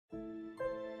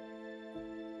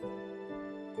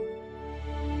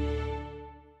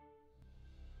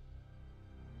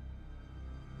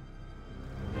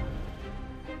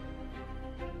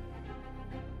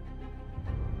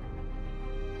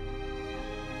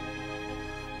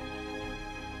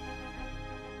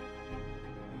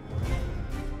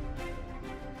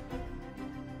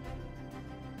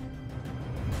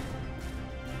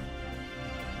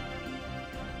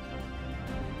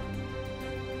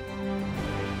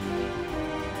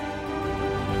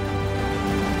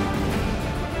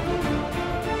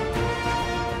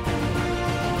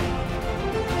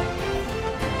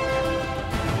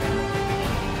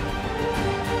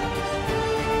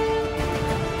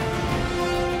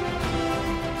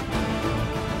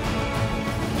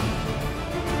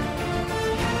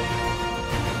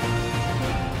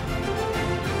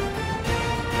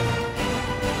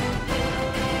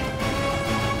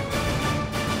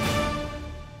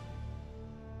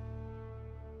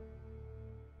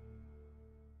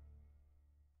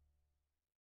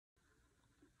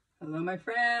Hello my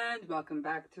friend, welcome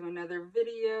back to another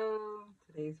video.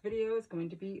 Today's video is going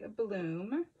to be a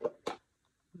bloom.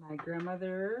 My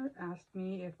grandmother asked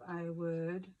me if I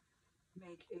would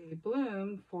make a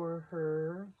bloom for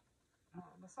her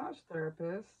massage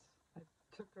therapist. I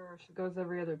took her, she goes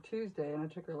every other Tuesday, and I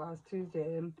took her last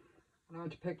Tuesday, and when I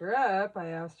went to pick her up, I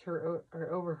asked her,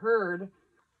 or overheard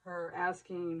her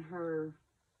asking her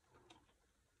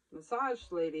massage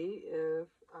lady if,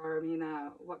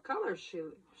 what color she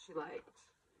liked,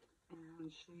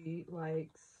 and she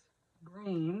likes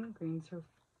green. Green's her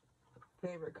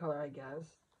favorite color, I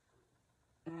guess,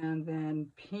 and then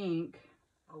pink,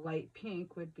 a light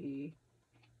pink would be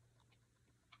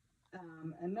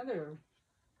another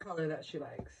color that she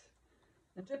likes.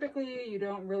 And typically you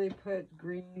don't really put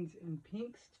greens and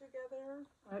pinks together,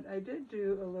 but I did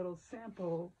do a little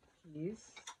sample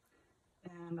piece,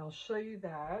 and I'll show you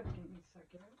that. Give me a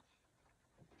second.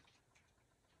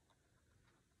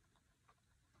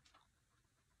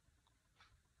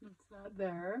 It's not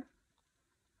there.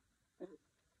 It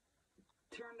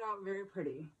turned out very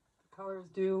pretty. The colors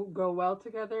do go well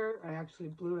together. I actually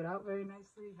blew it out very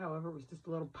nicely. However, it was just a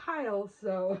little pile,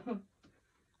 so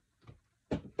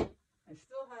I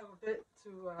still have a bit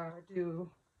to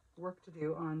work to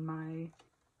do on my,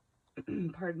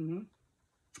 pardon me,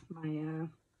 my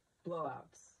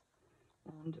blowouts.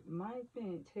 And my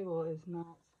table is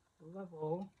not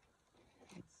level,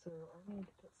 and so I need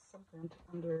to put something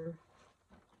under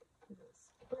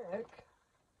this brick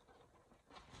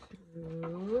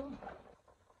to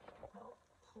help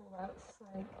pull that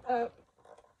side up.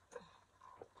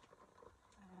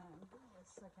 And give me a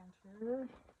second here.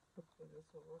 Hopefully this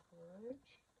will work alright.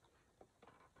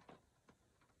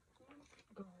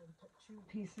 Go ahead and put two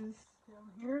pieces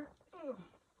down here.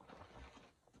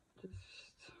 Just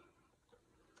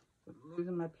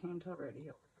losing my paint already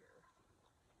over here.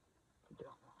 I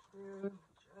don't want to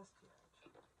just yet.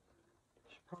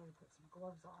 Should probably put some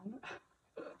gloves on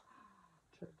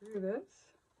to do this.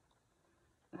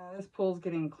 This pool's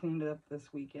getting cleaned up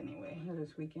this week anyway, or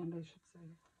this weekend I should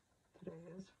say. Today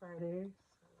is Friday,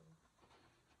 so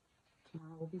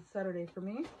tomorrow will be Saturday for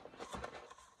me,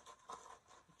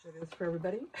 which it is for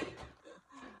everybody.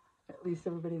 At least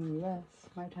everybody in the US,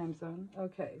 my time zone.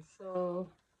 Okay, so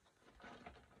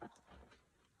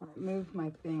when I move my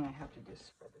thing, I have to just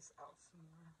spread this out some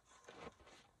more.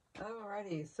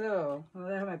 Alrighty, so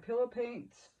I have my pillow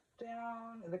paint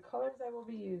down. The colors I will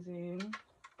be using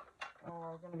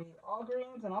are going to be all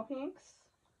greens and all pinks.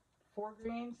 4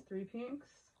 greens, 3 pinks.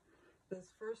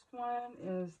 This first one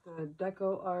is the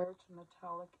ColourArte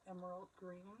Metallic Emerald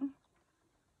Green.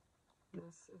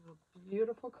 This is a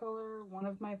beautiful color, one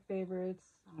of my favorites.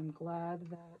 I'm glad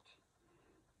that,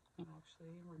 and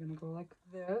actually we're going to go like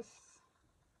this,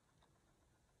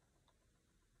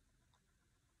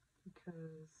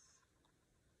 because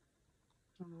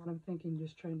I don't know what I'm thinking,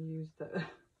 just trying to use the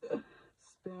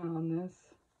spin on this.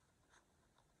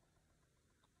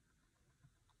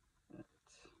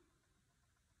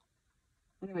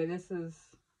 But anyway, this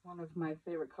is one of my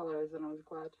favorite colors, and I was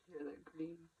glad to hear that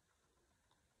green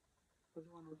was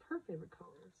one of her favorite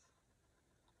colors.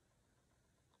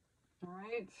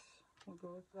 Alright, we'll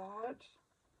go with that.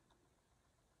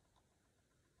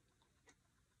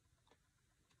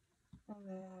 And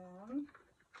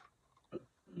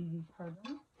then,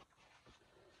 pardon.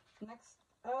 Next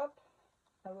up,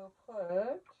 I will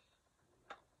put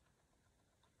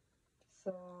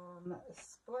some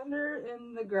Splendor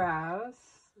in the Grass.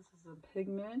 This is a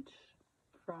pigment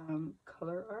from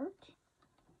ColourArte.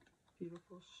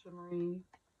 Beautiful shimmery,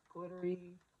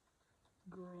 glittery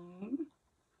green.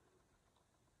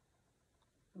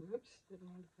 Oops, didn't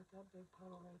mean to put that big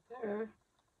puddle right there.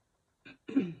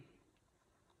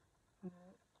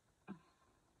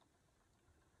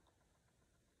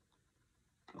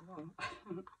 Oh.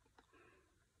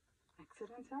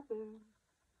 Accidents happen.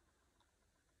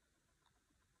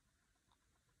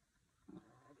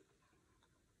 Alrighty.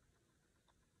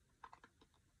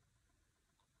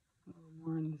 A little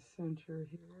more in the center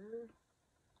here.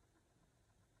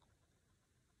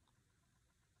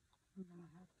 I'm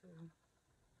gonna have to.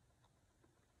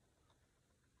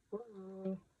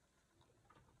 Whoa.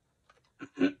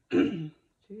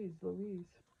 Jeez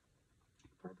Louise.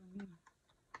 Pardon me.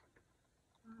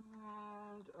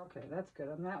 And okay, that's good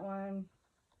on that one.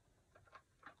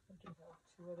 I do have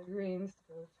 2 other greens to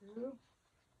go through.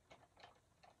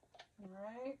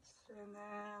 Alright, and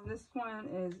then this one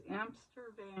is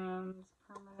Amsterdam's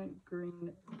Permanent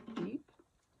Green Deep.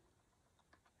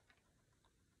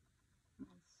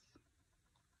 Nice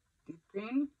deep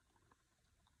green.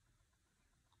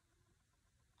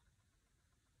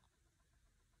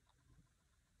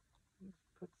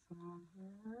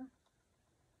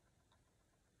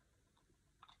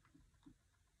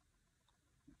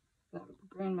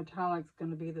 green metallic's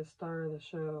going to be the star of the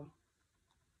show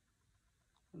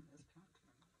in this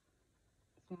painting.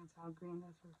 Since how green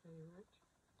is her favorite.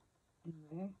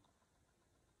 Anyway.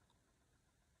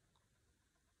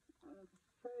 I'm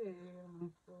afraid I'm going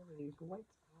to fill these white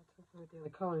spots. Hopefully with the other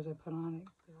colors I put on it,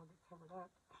 they all get covered up.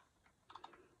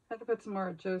 I have to put some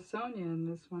more Jo Sonja in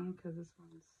this one because this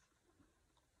one's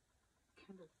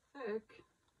kind of thick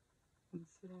and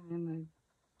sitting in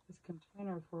this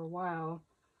container for a while.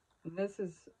 And this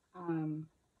is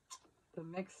the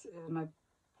mix. My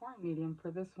pouring medium for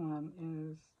this one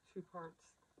is 2 parts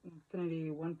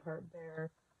Infinity, 1 part Behr,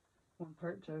 1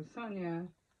 part Jo Sonja,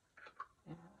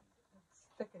 and it's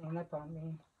thickening up on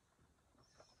me.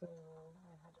 So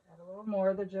I had to add a little more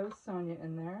of the Jo Sonja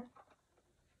in there.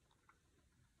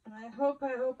 And I hope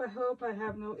I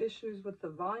have no issues with the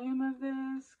volume of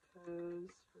this, because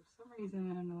for some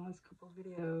reason in the last couple of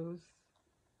videos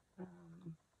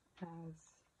has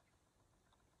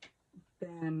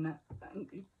been,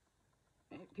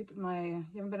 you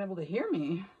haven't been able to hear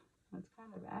me. That's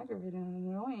kind of aggravating and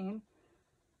annoying,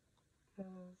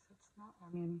 because it's not,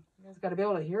 I mean, you guys got to be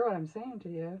able to hear what I'm saying to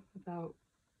you without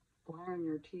blaring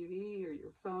your TV or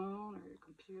your phone or your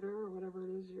computer or whatever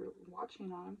it is you're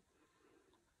watching on.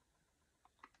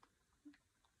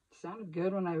 Sounded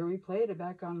good when I replayed it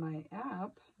back on my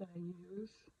app that I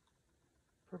use.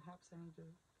 Perhaps I need to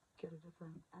get a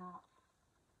different app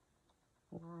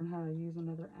or learn how to use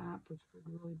another app, which would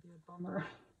really be a bummer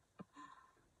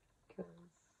because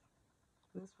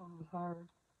this one was hard,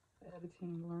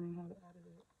 editing, learning how to edit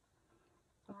it.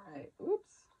 All right,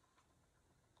 oops.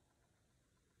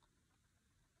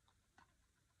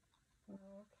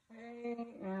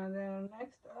 Okay, and then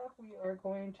next up we are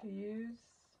going to use,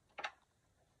 I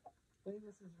believe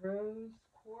this is Rose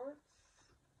Quartz,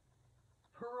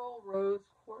 Pearl Rose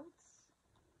Quartz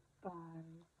by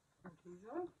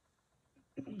Arteza.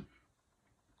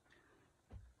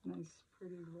 Nice,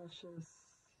 pretty, luscious,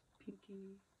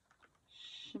 pinky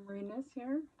shimmeriness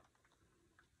here.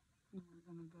 And we're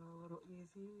going to go a little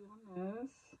easy on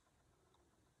this.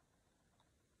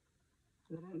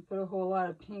 I didn't put a whole lot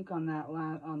of pink on that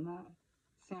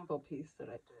sample piece that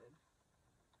I did.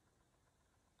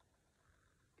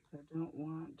 Because I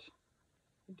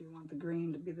do want the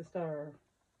green to be the star.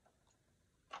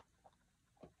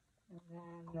 And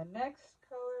then the next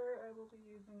color I will be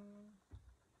using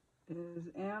is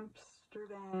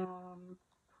Amsterdam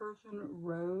Persian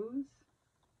Rose.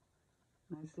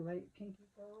 Nice light pinky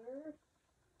color.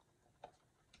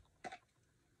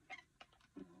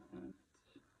 And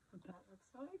what that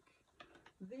looks like.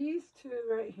 These two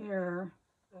right here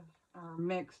are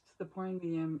mixed. The pouring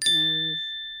medium is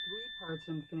 3 parts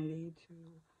Infinity to,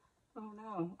 oh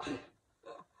no.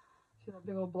 See that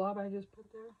big old blob I just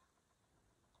put there?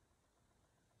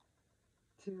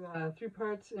 To 3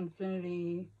 parts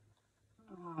Infinity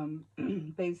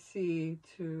base C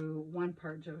to 1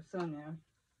 part Jo Sonja.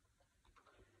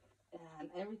 And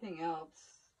everything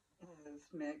else is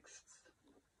mixed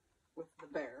with the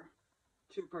Behr.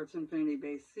 2 parts Infinity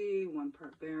base C, 1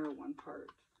 part Behr, 1 part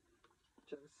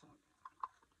Jo Sonja.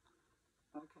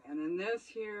 Okay, and then this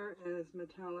here is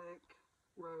Metallic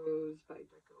Rose by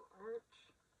DecoArte.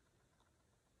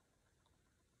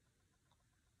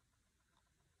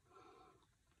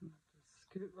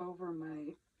 Scoot over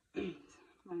my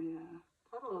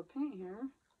puddle of paint here.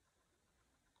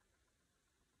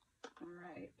 All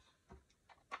right.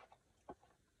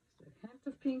 Just a hint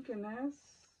of pink in this,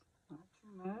 not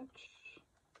too much.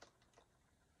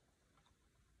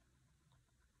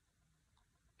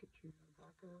 Get you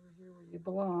back over here where you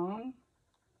belong.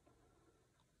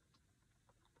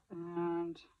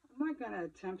 And I'm not going to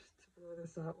attempt to blow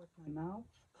this out with my mouth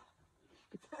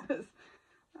because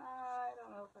I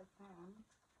don't know if I can,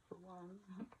 for one.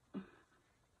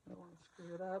 I don't want to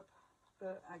screw it up,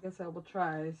 but I guess I will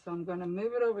try. So I'm going to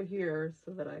move it over here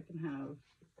so that I can have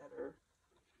a better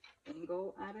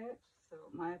angle at it. So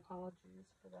my apologies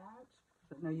for that,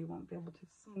 because I know you won't be able to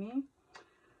see me.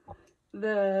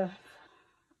 The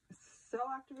cell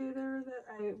activator that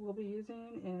I will be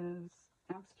using is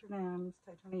Amsterdam's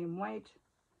Titanium White,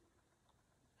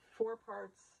 4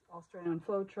 parts Australian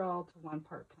Floetrol to 1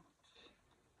 part paint.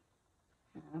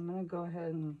 And I'm going to go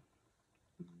ahead and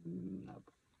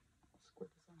squirt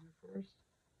this on here first.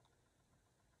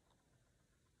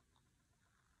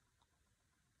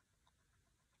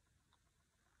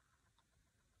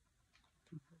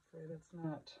 Hopefully that's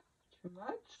not too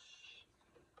much.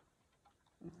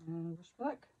 And wish me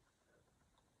luck.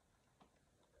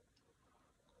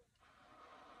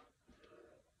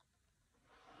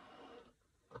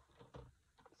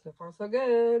 So far so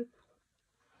good.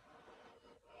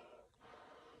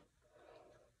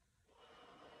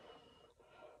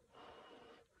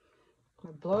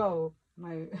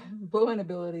 my blowing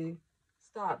ability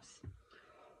stops.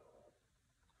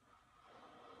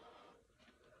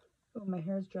 Oh, my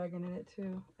hair's dragging in it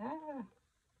too. Ah,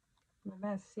 I'm a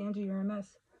mess. Angie, you're a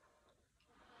mess.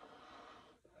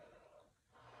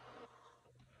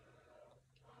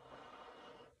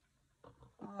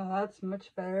 Oh, that's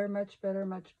much better, much better,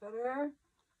 much better.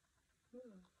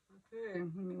 Okay,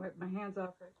 let me wipe my hands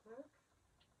off right quick.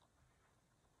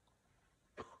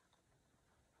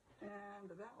 And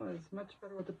that was much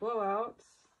better with the blowouts.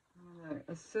 I'm going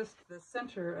to assist the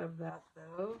center of that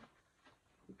though,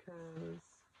 because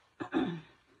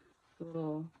a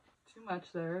little too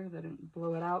much there. They didn't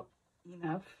blow it out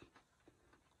enough.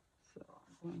 So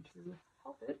I'm going to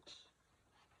help it.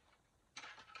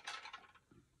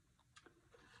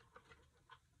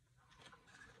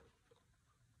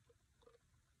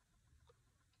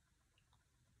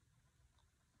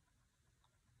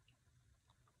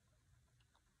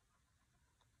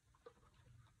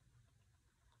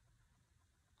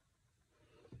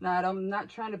 Now I'm not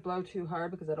trying to blow too hard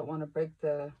because I don't want to break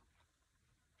the,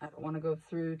 I don't want to go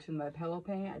through to my pillow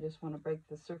paint. I just want to break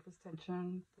the surface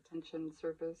tension, the tension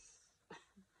surface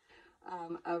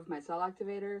of my cell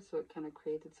activator, so it kind of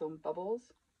creates its own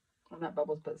bubbles. Well, not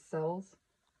bubbles, but cells.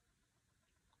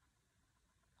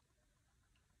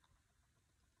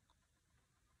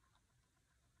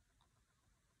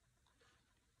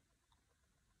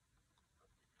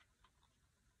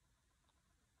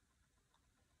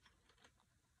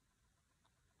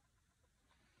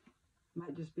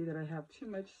 Might just be that I have too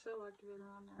much cell activator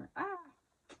on there. Ah!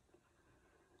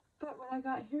 But what I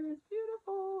got here is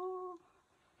beautiful.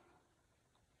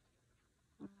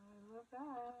 I love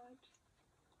that.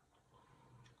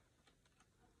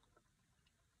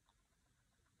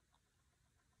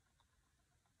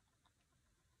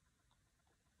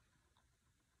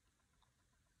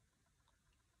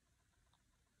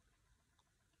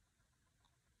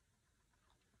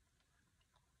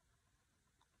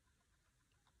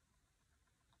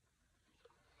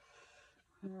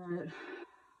 Alright,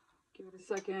 give it a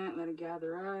second, let it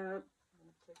gather up. I'm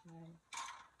going to take my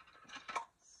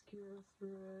skewer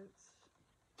through it.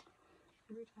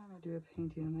 Every time I do a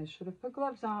painting, I should have put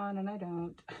gloves on, and I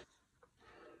don't.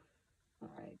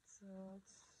 Alright, so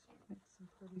let's make some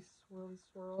pretty swirly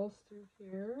swirls through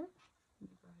here. Let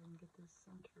me go ahead and get this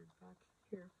centered back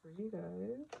here for you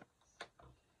guys.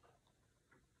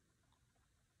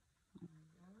 There we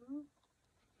go.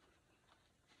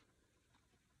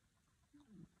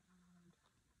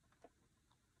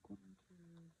 I'm going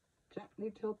to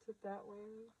gently tilt it that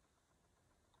way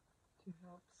to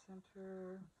help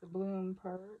center the bloom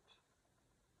part.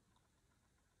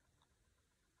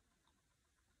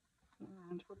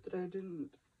 And hope that I didn't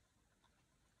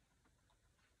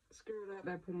screw it up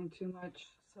by putting too much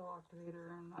cell activator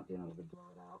and not being able to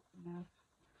blow it out enough.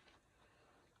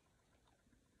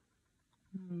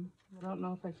 I don't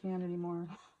know if I can anymore.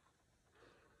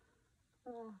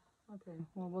 Okay,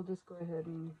 well, we'll just go ahead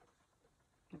and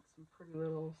make some pretty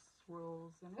little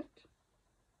swirls in it.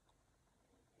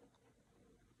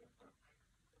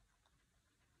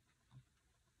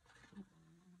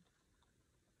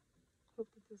 Hope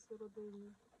that this little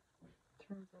baby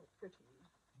turns out pretty.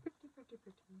 Pretty, pretty,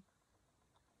 pretty.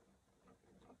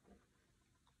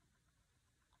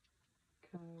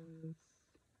 Because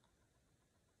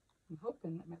I'm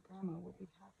hoping that my grandma will be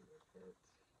happy with it.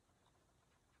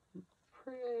 I'm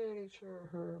pretty sure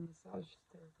her massage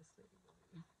therapist lady will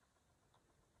be.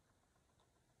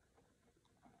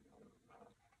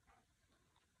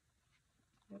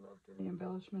 I love doing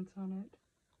embellishments on it.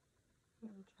 I'm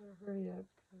going to try to hurry up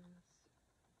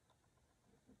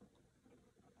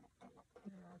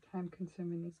because they are time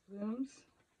consuming, these blooms.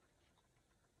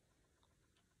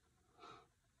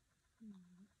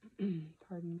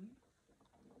 Pardon me.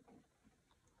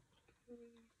 Okay.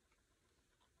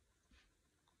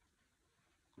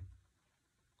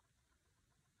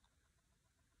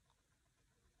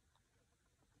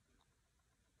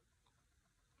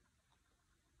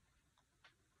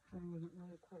 That wasn't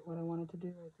really quite what I wanted to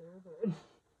do right there, but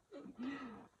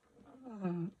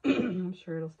I'm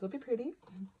sure it'll still be pretty.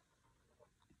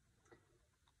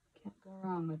 Can't go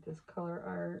wrong with this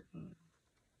ColourArte and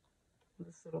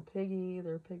this little piggy.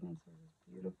 Their pigments are just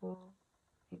beautiful.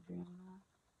 Adriana,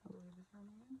 I believe is her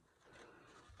name.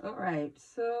 Alright,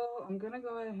 so I'm going to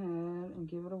go ahead and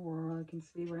give it a whirl. I can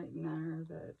see right now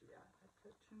that, yeah, I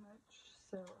put too much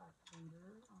cell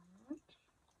activator on it,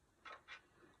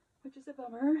 which is a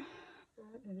bummer, but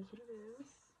it is what it is.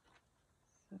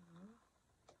 So,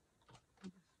 I'll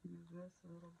just move this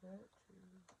a little bit to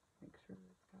make sure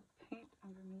it's got paint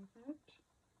underneath it.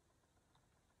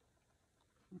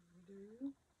 And we do.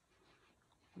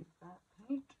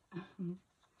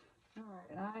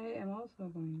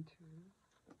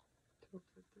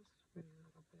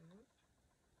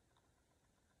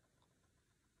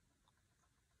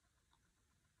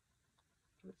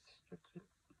 stretch it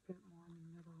a bit more in the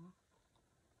middle.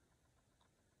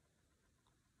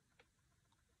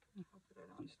 I hope that I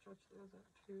don't stretch those out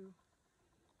too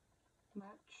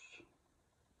much.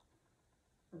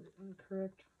 Or the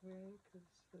incorrect way, because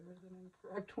there is an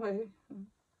incorrect way.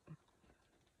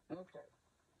 Okay.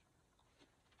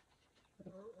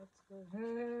 So let's go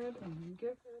ahead and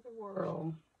give it a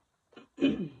whirl.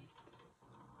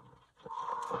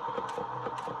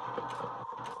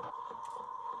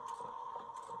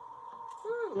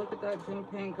 Woo, look at that green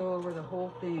paint go over the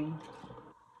whole thing.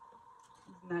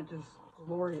 Isn't that just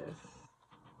glorious?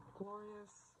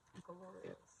 Glorious,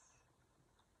 glorious.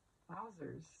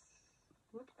 Wowzers.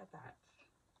 Look at that.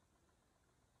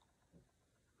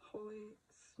 Holy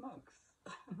smokes.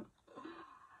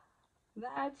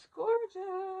 That's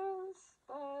gorgeous.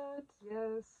 But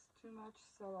yes, too much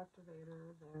cell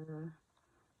activator there.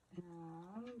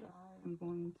 And I am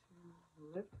going to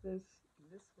lift this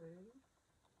way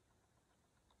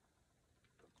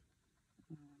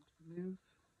and move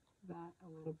that a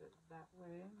little bit that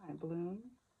way, my balloon.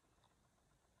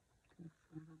 I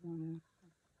don't want to,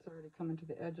 it's already coming to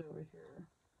the edge over here.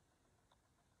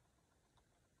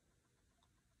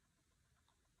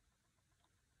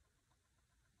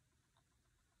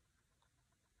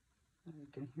 You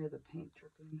can hear the paint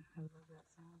dripping. I love that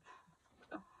sound.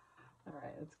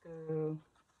 Alright, let's go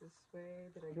this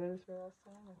way. Did I go this way last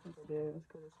time? I think I did. Let's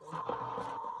go this way.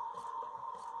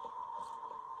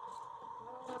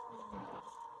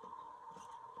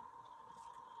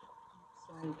 So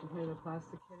you can hear the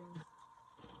plastic hitting.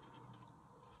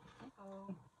 Uh-oh.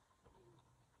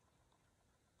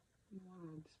 You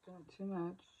want to spin it too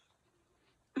much.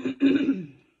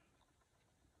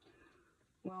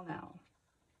 Well now.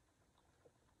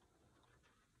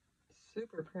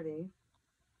 Super pretty.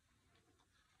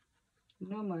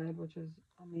 No mud, which is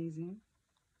amazing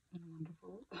and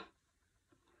wonderful.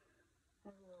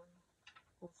 And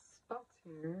little spots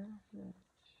here that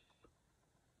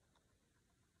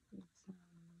need some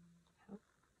help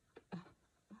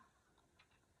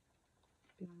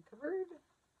being covered.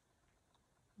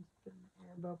 Just putting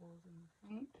air bubbles in the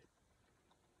paint.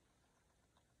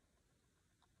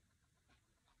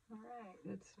 Alright,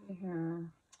 let's see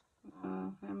here.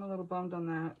 I'm a little bummed on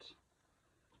that.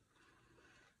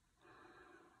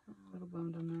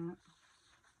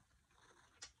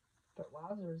 But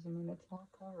wowzers, I mean, it's all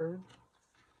covered.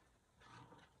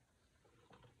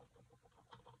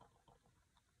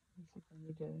 Let's see if I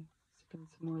need to spin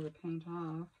some more of the paint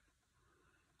off.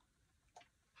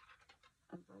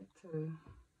 I'd like to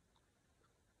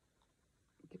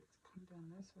get it to come down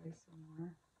this way some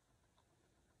more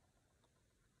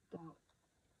without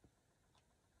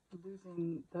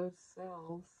losing those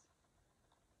cells.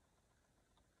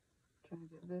 Trying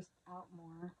to get this out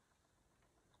more.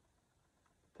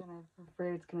 Then I'm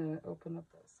afraid it's going to open up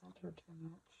that center too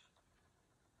much.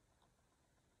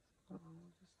 So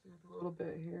we'll just do it a little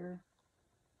bit here.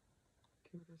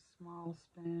 Give it a small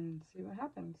spin and see what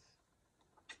happens.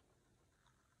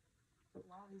 But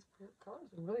wow, these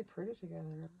colors are really pretty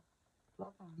together.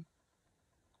 Love them.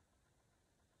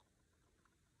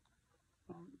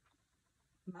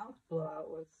 Mouth blowout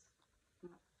was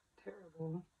not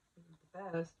terrible. It wasn't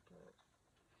the best, but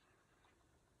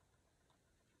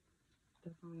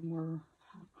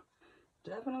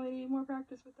definitely need more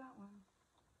practice with that one.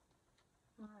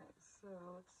 Alright, so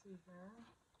let's see here.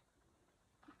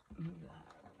 Move that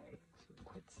away so it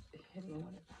quits hitting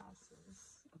when it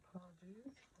passes.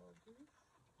 Apologies. Here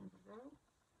we go.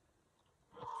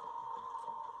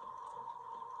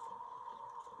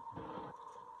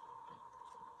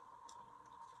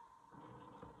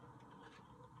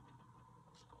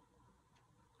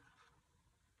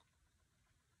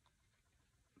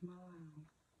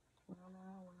 Well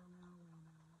now.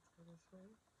 Let's go this way.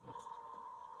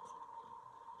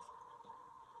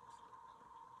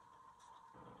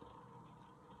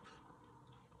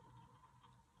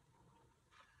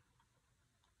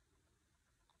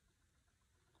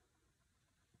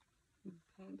 The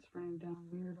paint's running down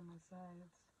weird on my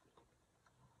sides.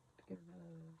 To get a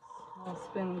small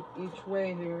spin each way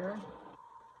here.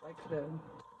 Like the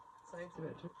sides of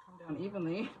it to come down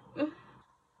evenly.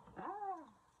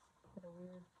 Got a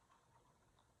weird,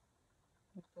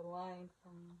 like the line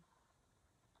from,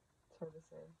 it's hard to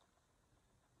say.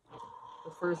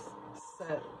 The first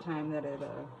time that it,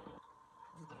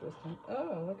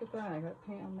 oh, look at that, I got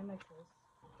paint on my necklace.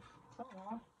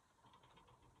 Oh,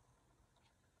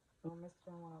 I missed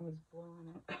one while I was blowing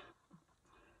it.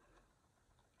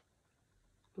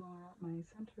 Blowing out my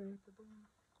center of the balloon.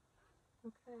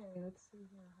 Okay, let's see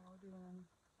here, how we're doing.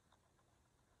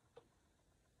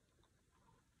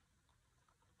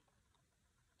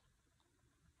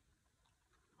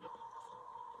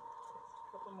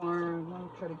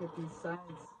 try to get these sides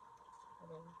a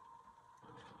little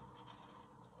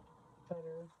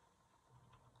better.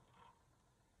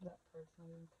 That part's not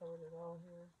even covered at all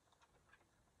here.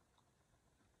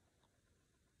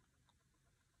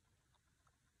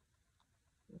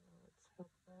 So let's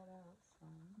help that out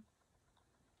some.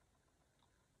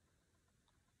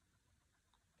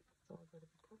 It's all got to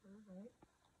be covered, right?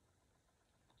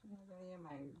 I don't have any of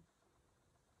my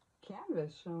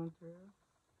canvas showing through.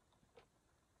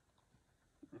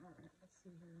 Alright, let's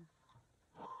see here.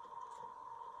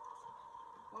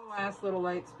 One last little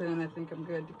light spin, I think I'm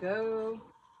good to go.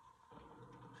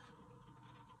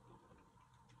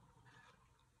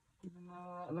 Even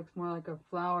though it looks more like a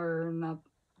flower, not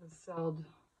the celled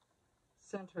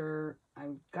center,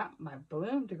 I've got my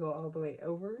balloon to go all the way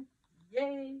over.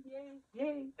 Yay, yay,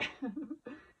 yay!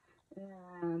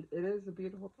 And it is a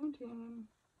beautiful painting.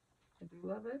 I do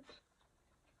love it.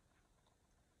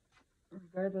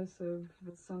 Regardless of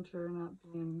the center not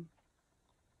being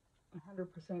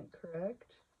 100%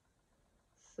 correct.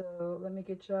 So let me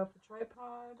get you off the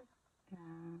tripod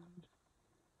and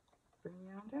bring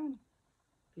you on down.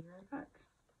 Be right back.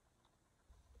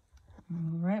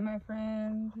 Alright, my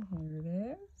friend, here it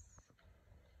is.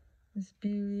 This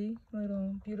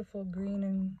little beautiful green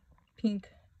and pink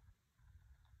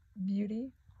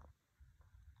beauty.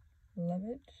 Love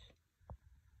it.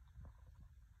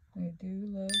 I do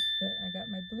love that I got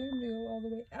my balloon to go all the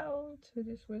way out. I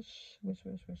just wish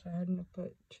I hadn't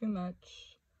put too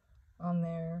much on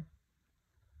there.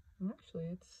 And actually,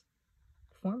 it's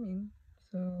forming,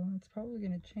 so it's probably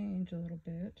going to change a little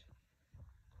bit.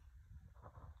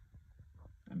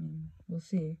 I mean, we'll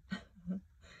see.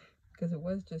 Because it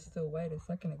was just still white a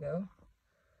second ago.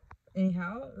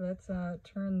 Anyhow, let's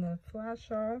turn the flash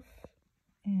off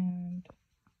and,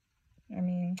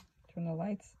 turn the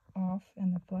lights off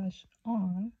and the flash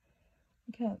on.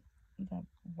 Look how that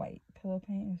white pillow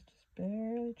paint is just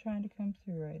barely trying to come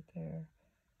through right there.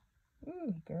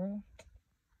 Ooh, girl.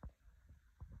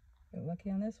 Got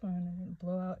lucky on this one. I didn't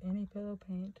blow out any pillow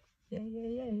paint. Yay, yay,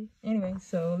 yay. Anyway,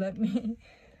 so let me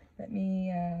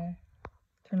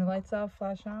turn the lights off,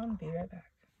 flash on, be right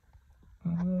back.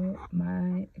 Oh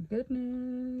my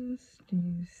goodness. Do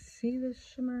you see the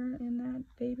shimmer in that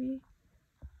baby?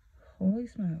 Holy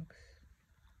smokes.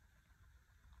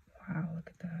 Wow, look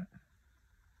at that.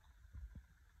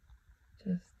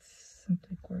 Just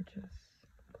simply gorgeous.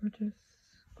 Gorgeous,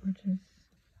 gorgeous.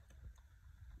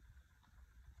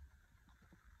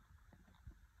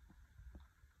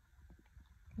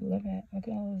 Love it. Look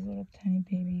at all those little tiny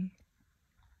baby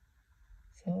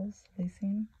cells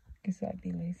lacing. I guess that'd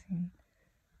be lacing.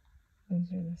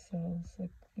 Those are the cells,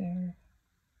 like they're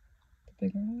the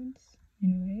bigger ones.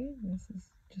 Anyway, this is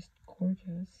just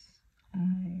gorgeous.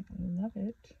 I love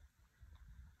it.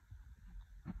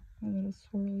 A little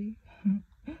swirly.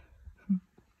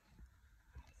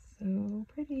 So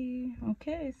pretty.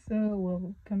 Okay, so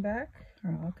we'll come back,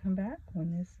 or I'll come back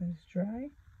when this is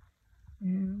dry,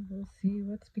 and we'll see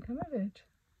what's become of it.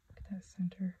 Look at that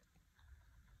center.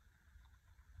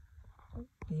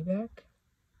 Be back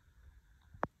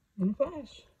in a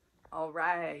flash. All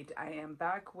right, I am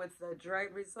back with the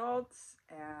dried results,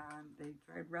 and they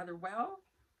dried rather well.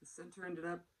 The center ended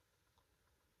up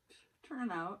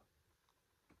turning out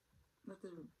not the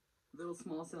little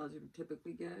small cells you would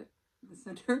typically get in the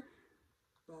center,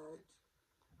 but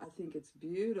I think it's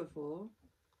beautiful.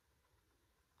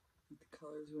 The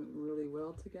colors went really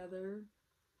well together.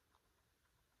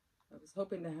 I was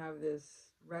hoping to have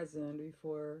this resin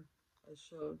before I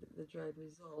showed the dried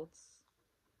results,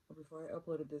 or before I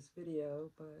uploaded this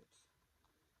video, but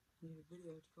I need a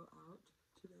video to go out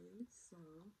today, so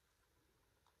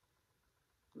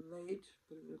late,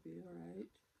 but it'll be alright.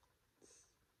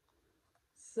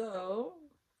 So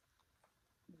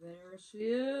there she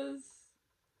is,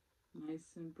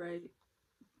 nice and bright,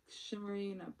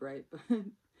 shimmery, not bright, but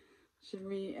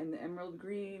shimmery, and the emerald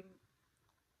green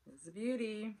is a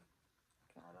beauty.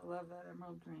 Gotta love that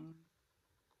emerald green.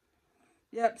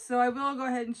 Yep, so I will go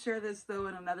ahead and share this though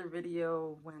in another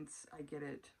video once I get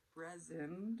it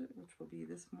resined, which will be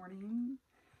this morning,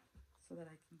 so that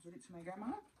I can get it to my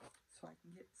grandma, so I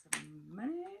can get some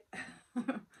money.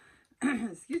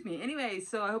 Excuse me. Anyway,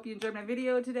 so I hope you enjoyed my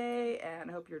video today, and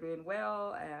I hope you're doing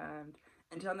well, and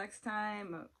until next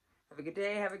time, have a good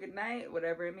day, have a good night,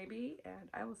 whatever it may be, and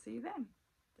I will see you then.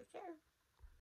 Take care.